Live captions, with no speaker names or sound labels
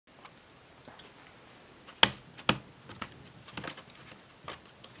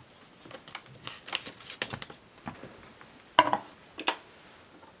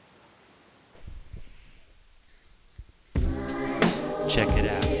Check it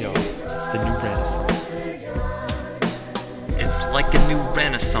out, yo. It's the new Renaissance. It's like a new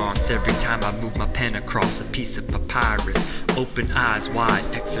renaissance every time I move my pen across a piece of papyrus. Open eyes wide,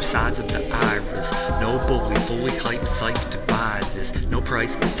 exercise of the iris. No bully, fully hyped, psyched to buy this. No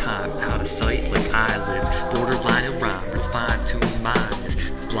price but time, out of sight like eyelids. Borderline and rhyme, real fine-tuned mindness.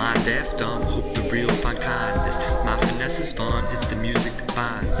 The blind, deaf, dumb, hope the real find kindness. My finesse is fun, it's the music that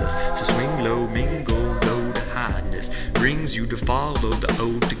binds us. So swing low, mingle low to highness. Brings you to follow the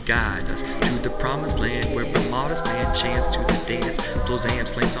ode to guide us to the promised land where a modest man chants to the dance. Blows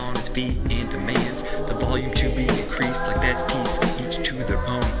amps, lands on his feet and demands the volume to be increased like that's peace. Each to their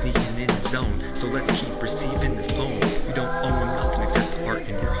own, sneaking in his zone. So let's keep receiving this poem. You don't owe him nothing except the art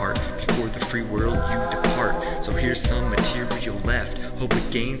in your heart. Before the free world you depart. So here's some material left. Hope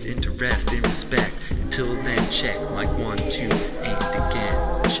it gains interest and respect. Until then, check mic 1, 2, and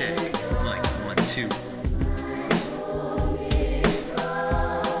again. Check mic 1, 2.